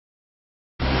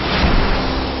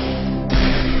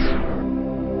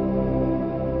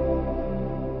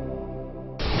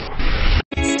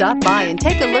Stop by and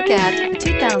take a look at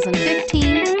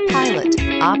 2015 Pilot.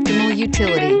 Optimal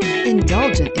utility,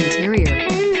 indulgent interior,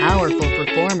 powerful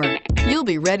performer. You'll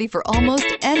be ready for almost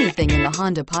anything in the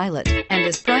Honda Pilot and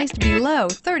is priced below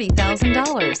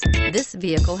 $30,000. This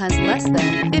vehicle has less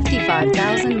than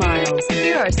 55,000 miles.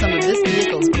 Here are some of this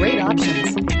vehicle's great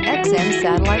options: XM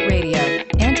satellite radio,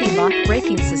 anti-lock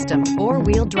braking system,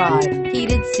 four-wheel drive,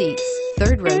 heated seats,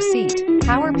 third-row seat,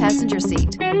 power passenger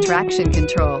seat, traction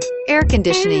control, air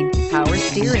conditioning, power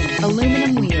steering,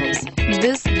 aluminum wheels.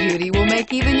 This beauty will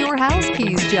make even your house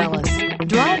keys jealous.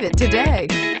 Drive it today.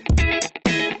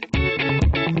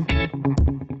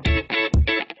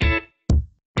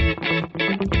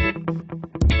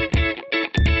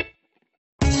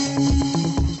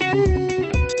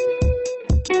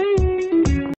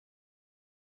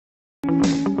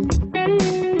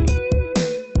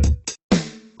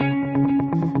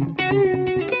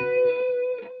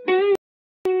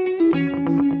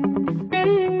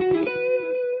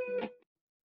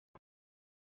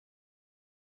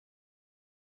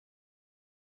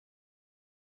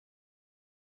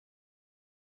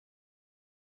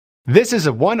 This is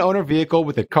a one-owner vehicle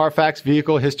with a Carfax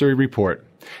Vehicle History Report.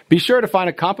 Be sure to find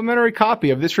a complimentary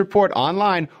copy of this report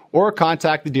online or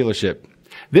contact the dealership.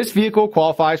 This vehicle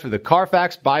qualifies for the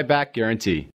Carfax Buyback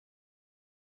Guarantee.